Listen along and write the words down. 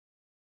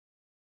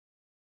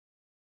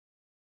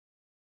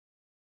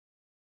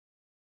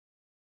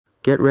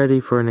Get ready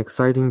for an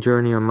exciting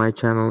journey on my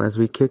channel as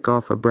we kick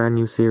off a brand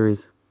new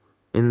series.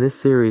 In this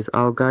series,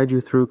 I'll guide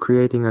you through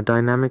creating a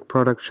dynamic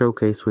product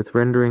showcase with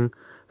rendering,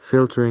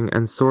 filtering,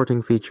 and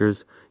sorting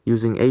features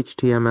using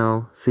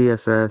HTML,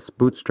 CSS,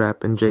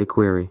 Bootstrap, and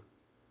jQuery.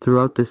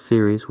 Throughout this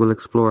series, we'll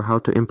explore how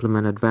to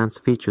implement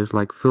advanced features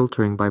like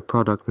filtering by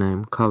product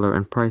name, color,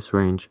 and price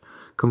range,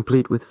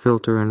 complete with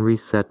filter and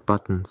reset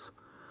buttons.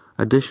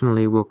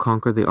 Additionally, we'll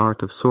conquer the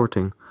art of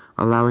sorting,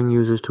 allowing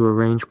users to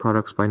arrange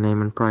products by name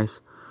and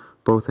price,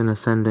 both in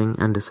ascending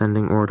and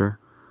descending order.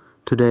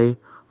 Today,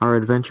 our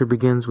adventure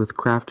begins with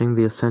crafting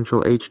the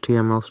essential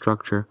HTML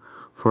structure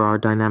for our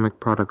dynamic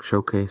product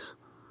showcase.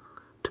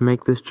 To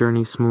make this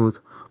journey smooth,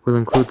 we'll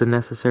include the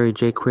necessary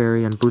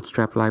jQuery and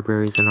Bootstrap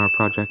libraries in our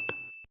project.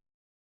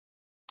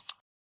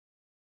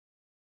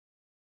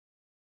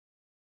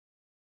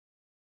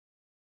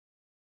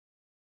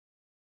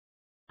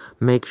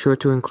 Make sure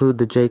to include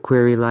the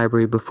jQuery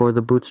library before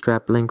the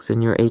Bootstrap links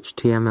in your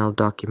HTML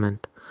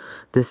document.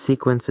 This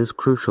sequence is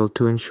crucial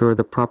to ensure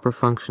the proper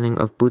functioning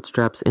of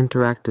Bootstrap's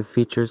interactive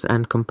features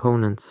and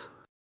components.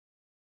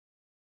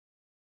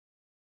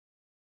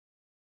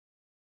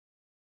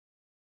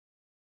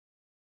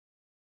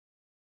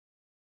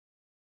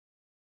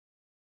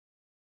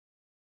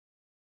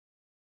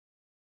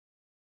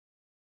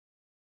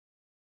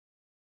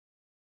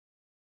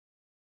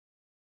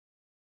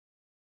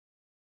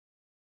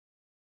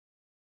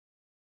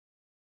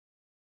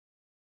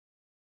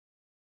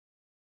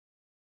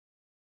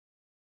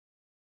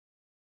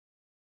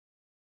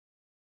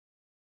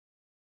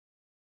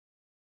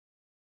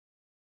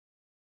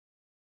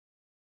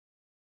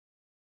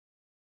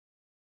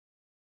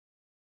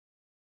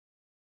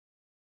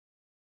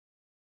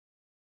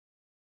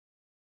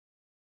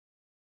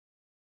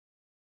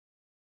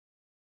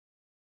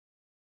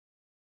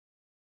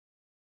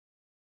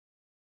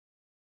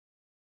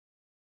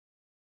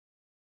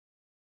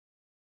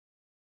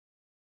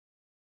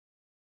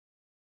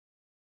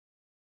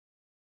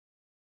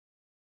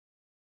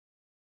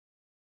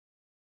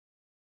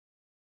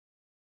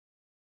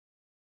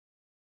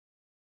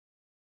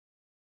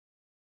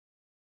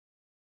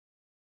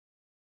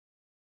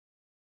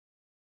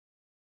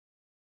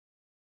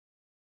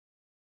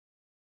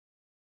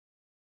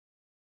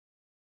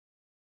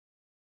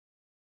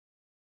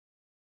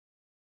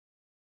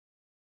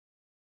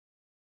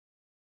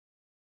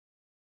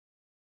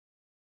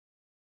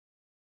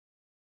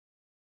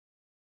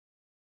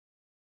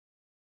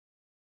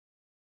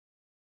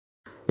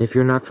 If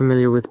you're not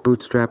familiar with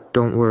Bootstrap,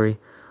 don't worry.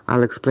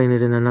 I'll explain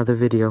it in another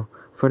video.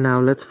 For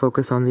now, let's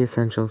focus on the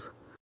essentials.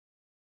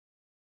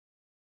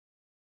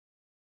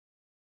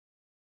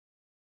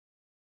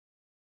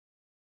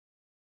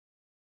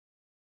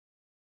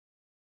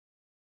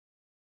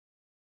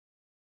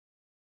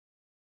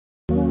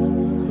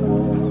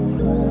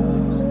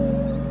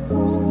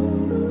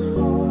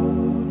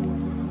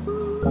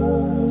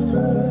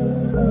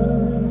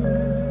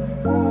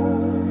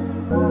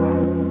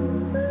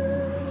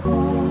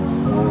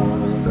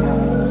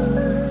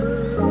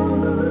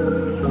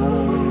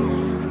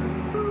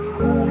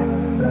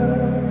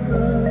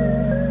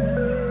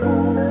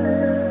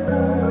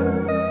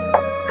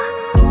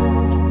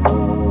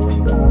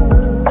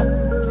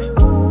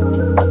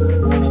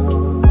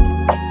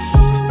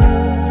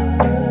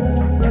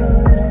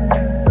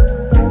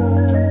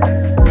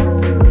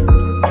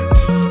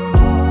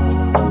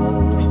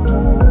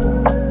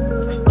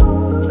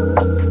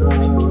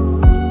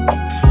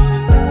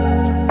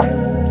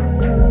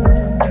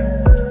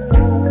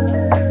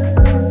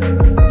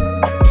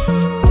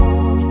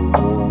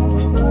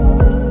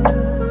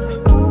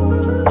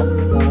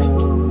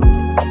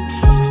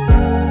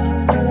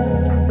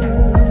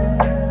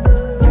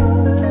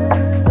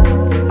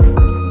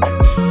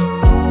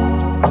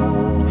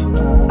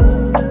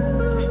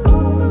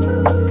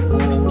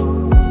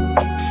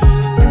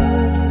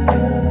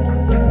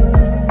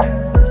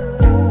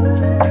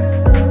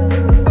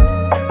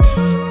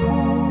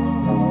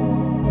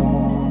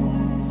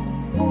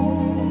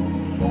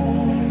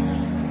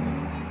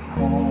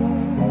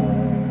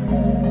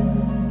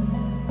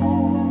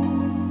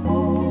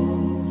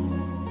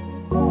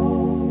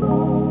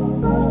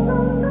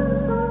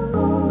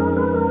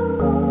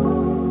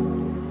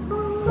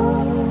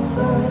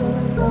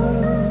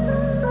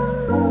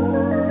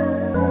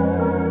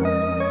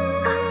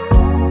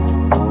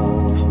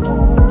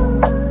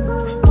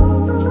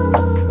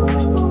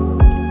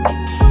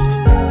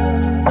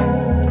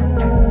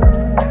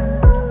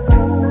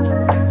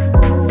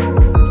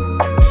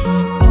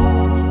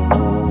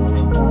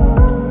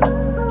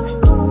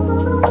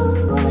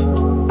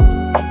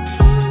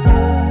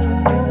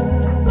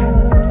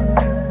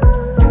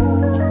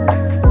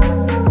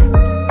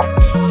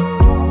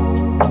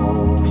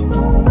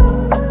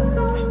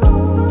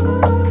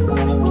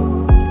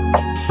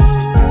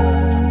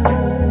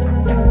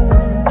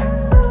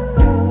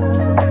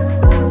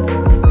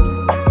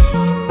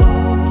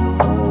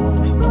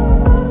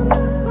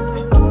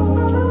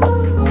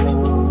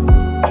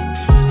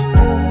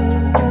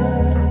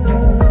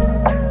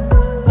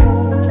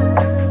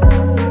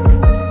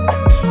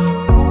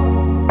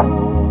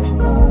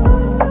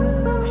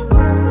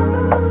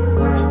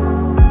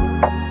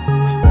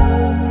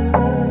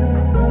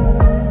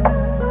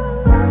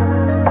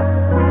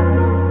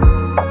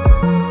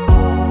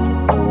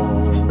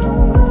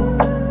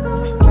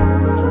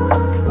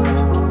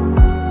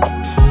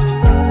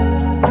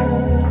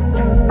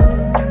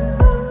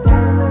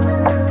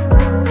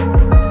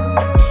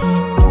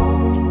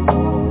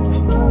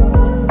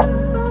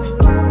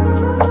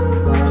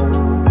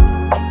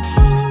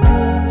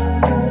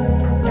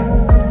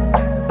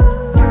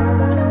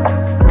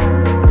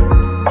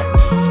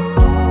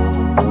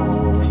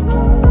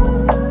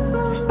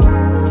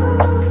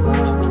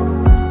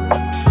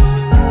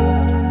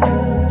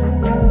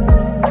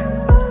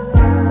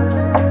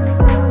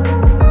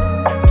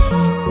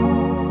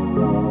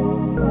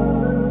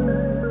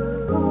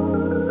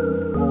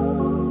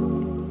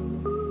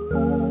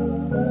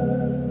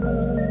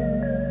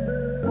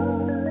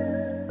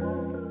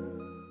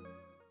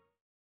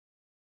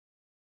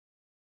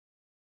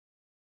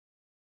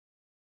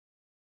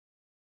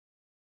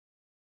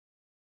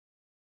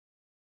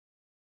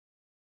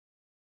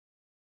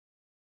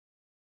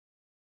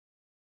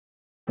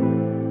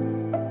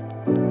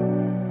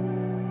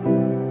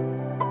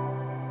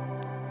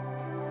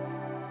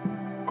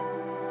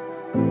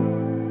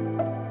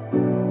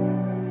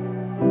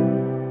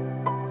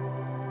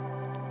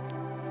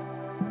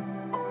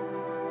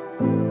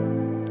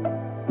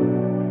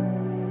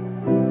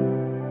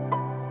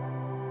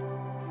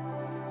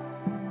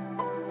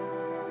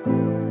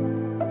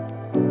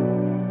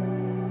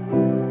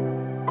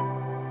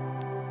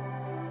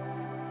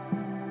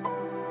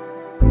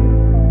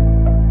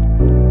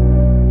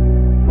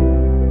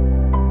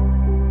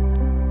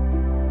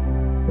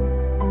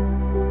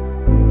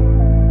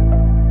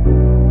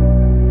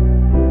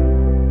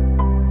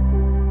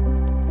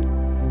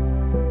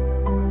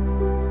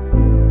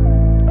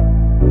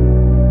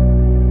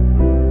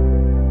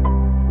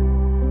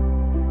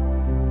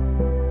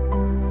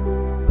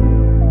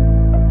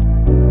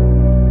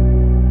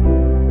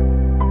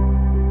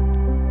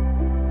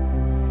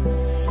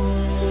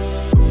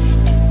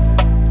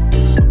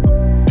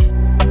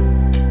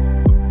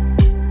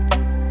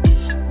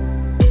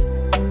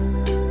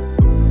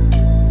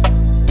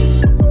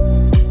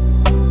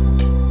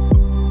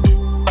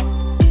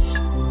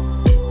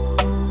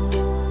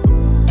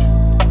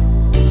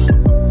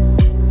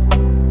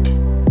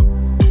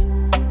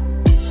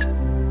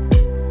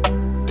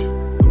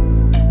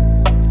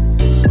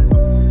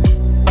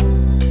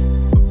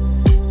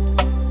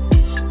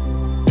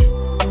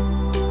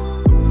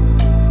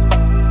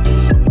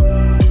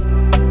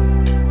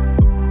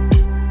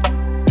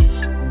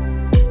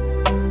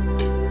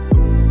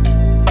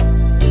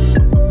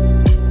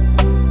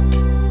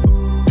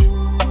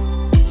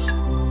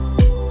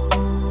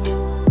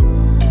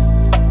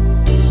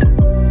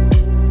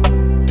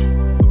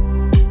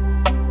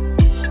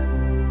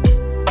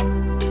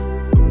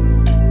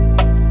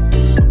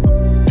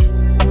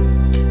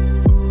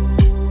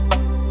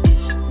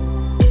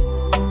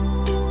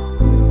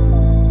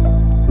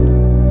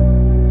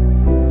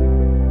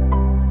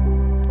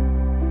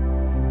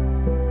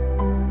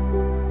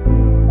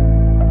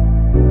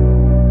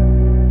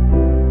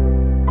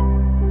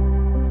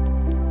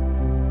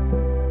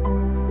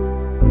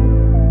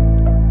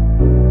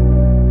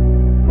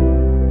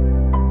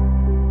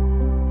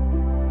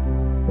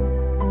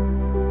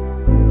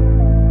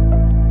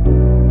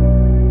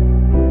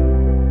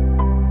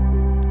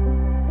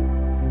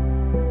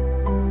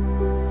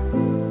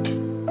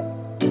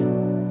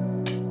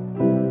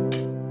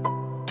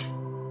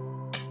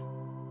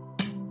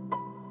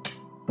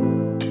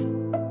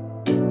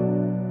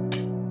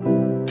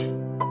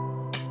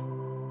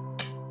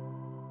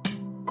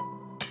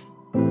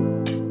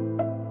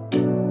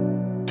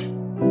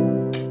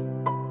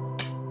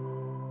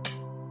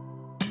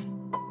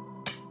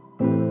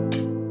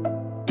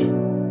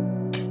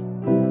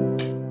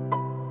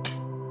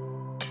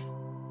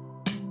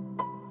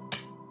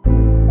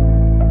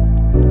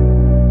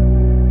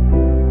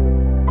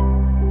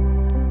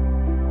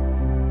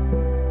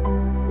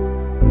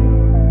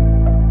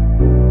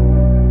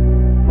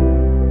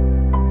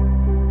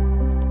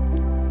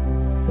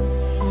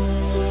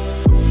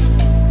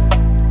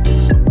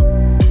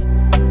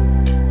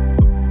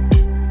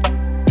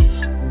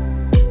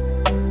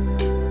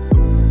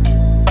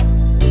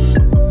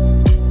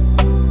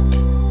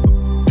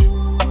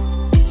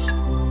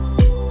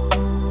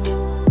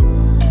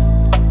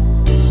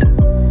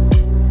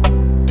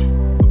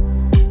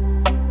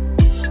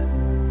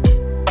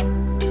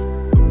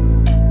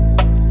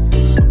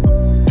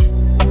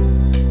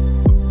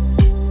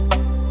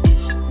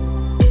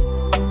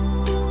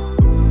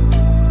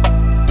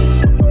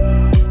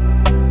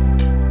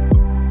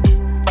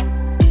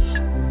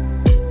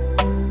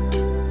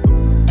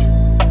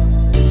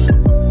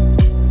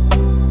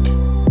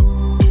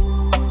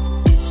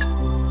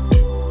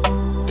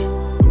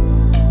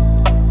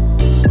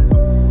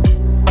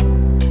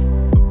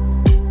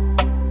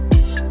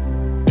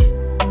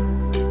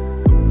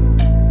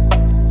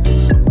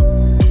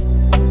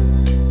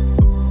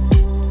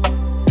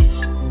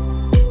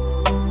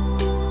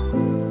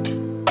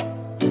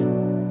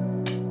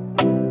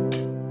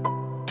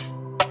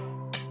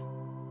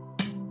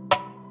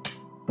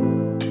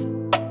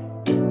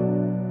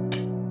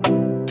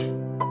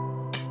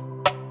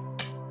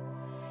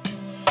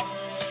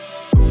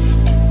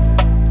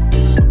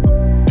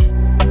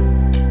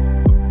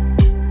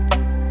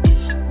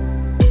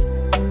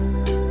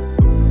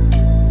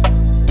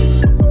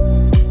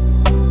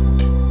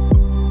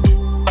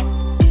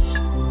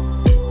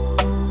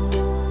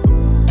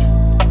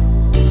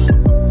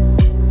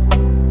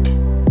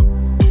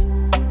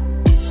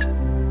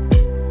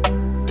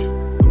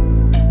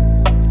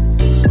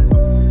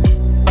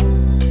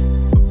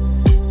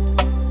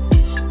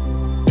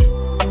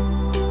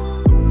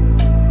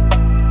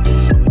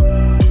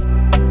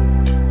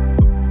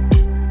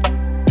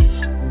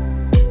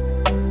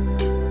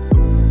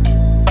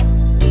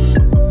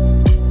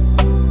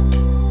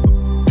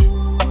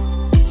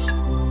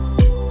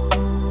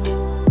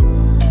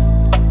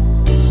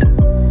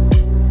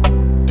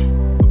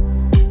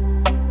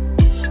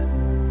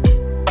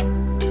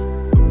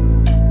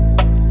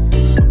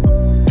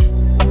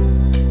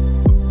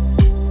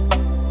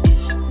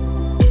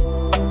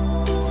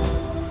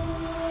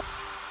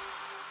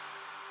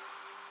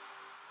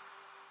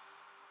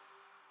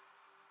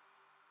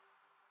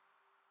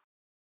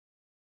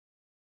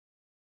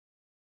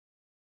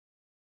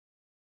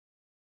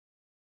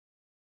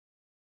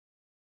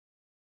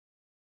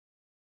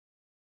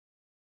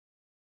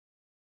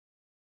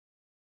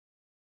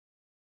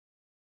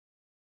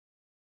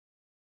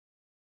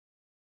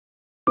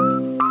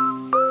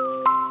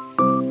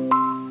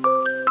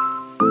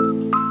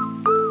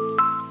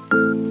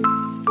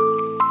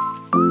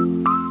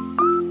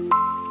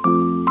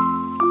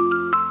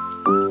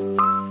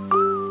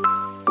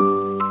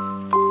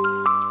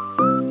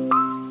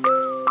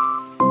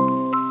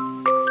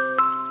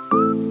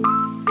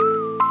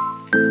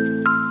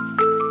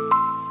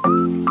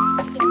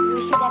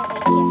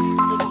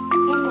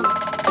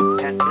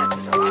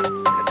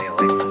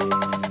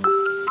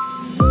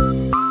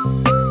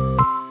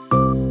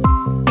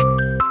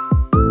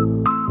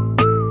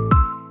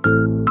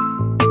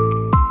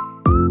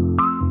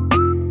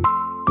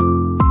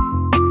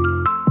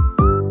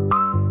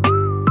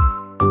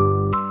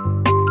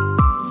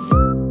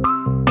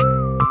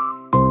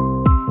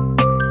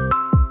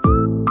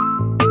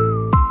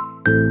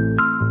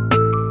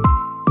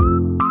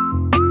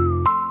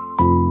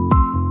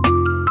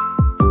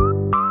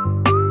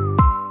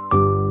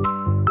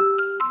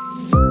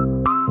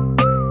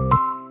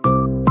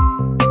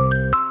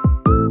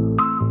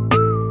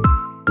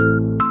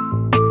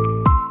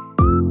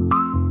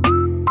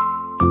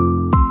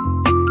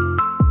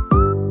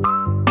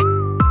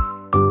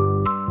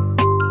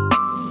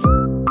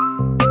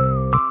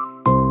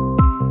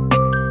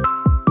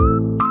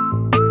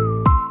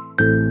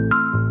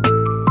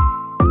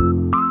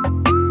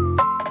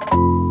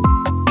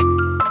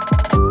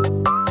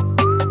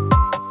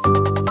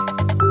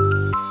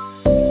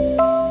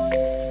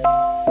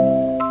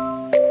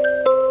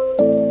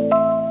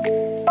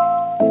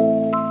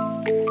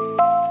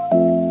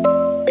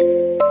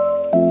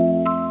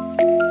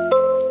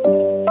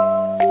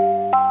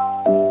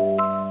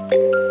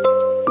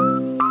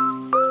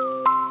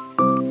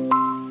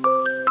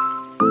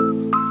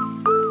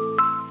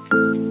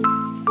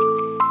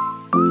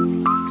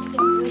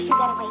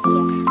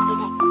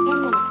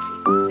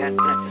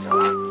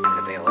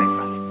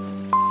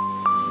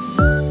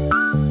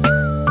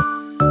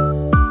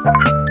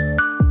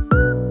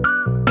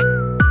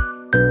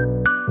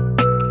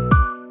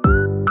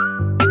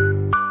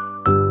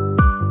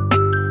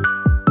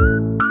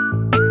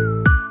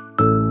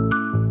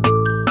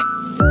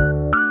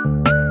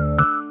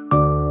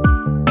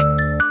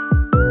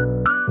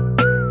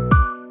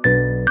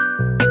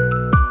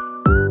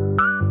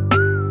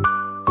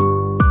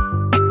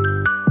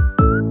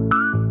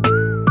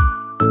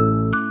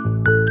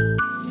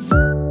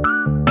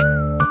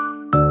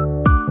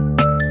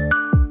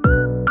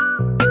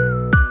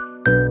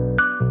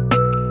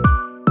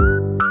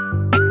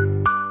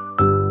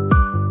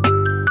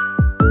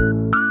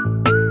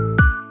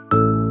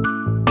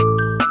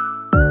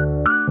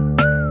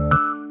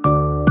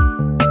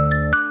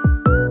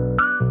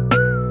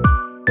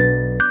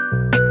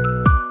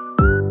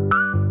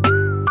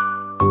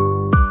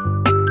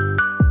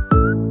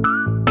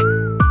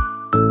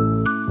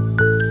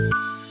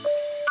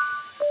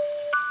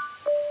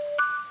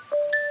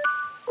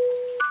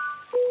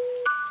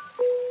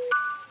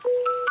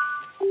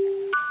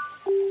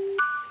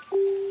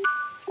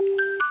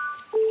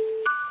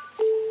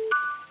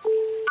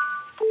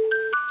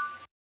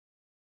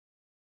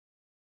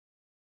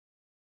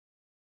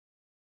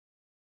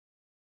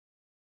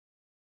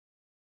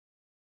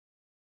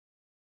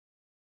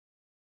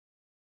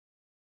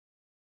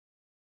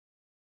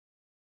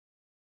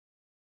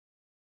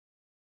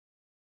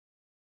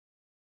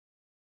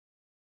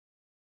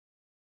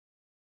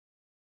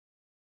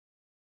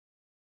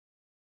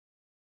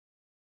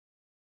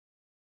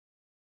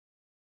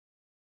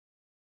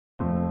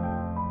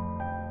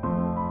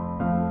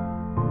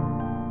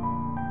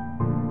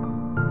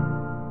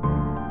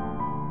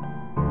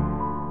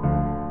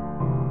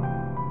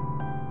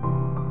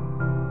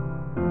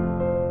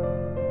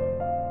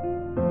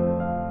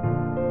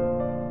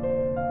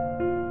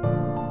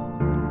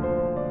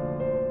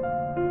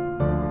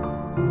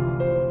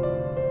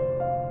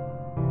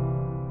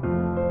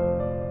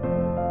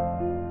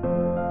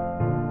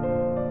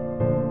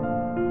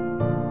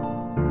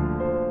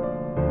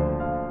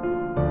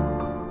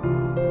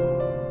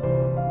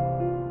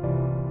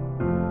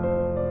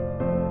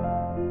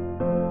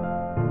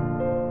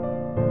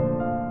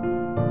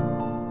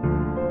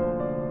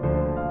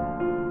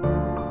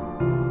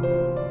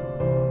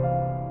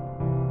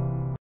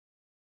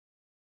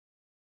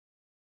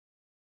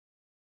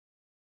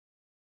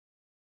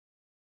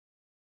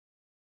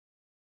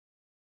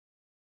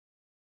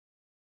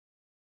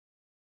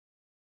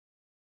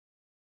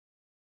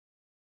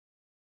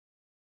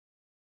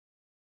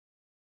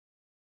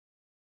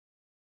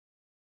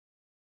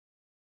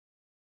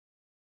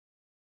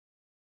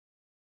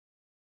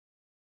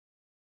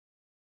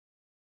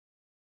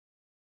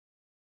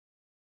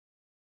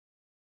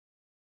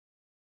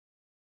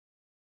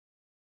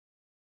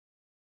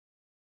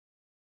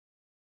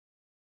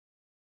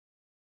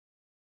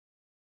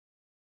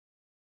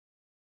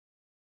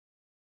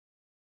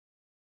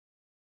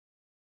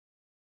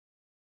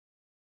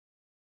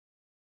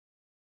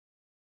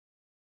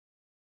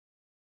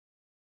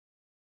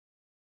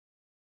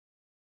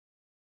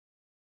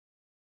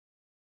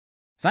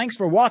 Thanks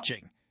for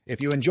watching.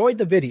 If you enjoyed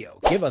the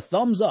video, give a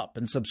thumbs up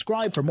and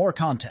subscribe for more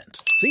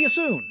content. See you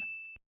soon!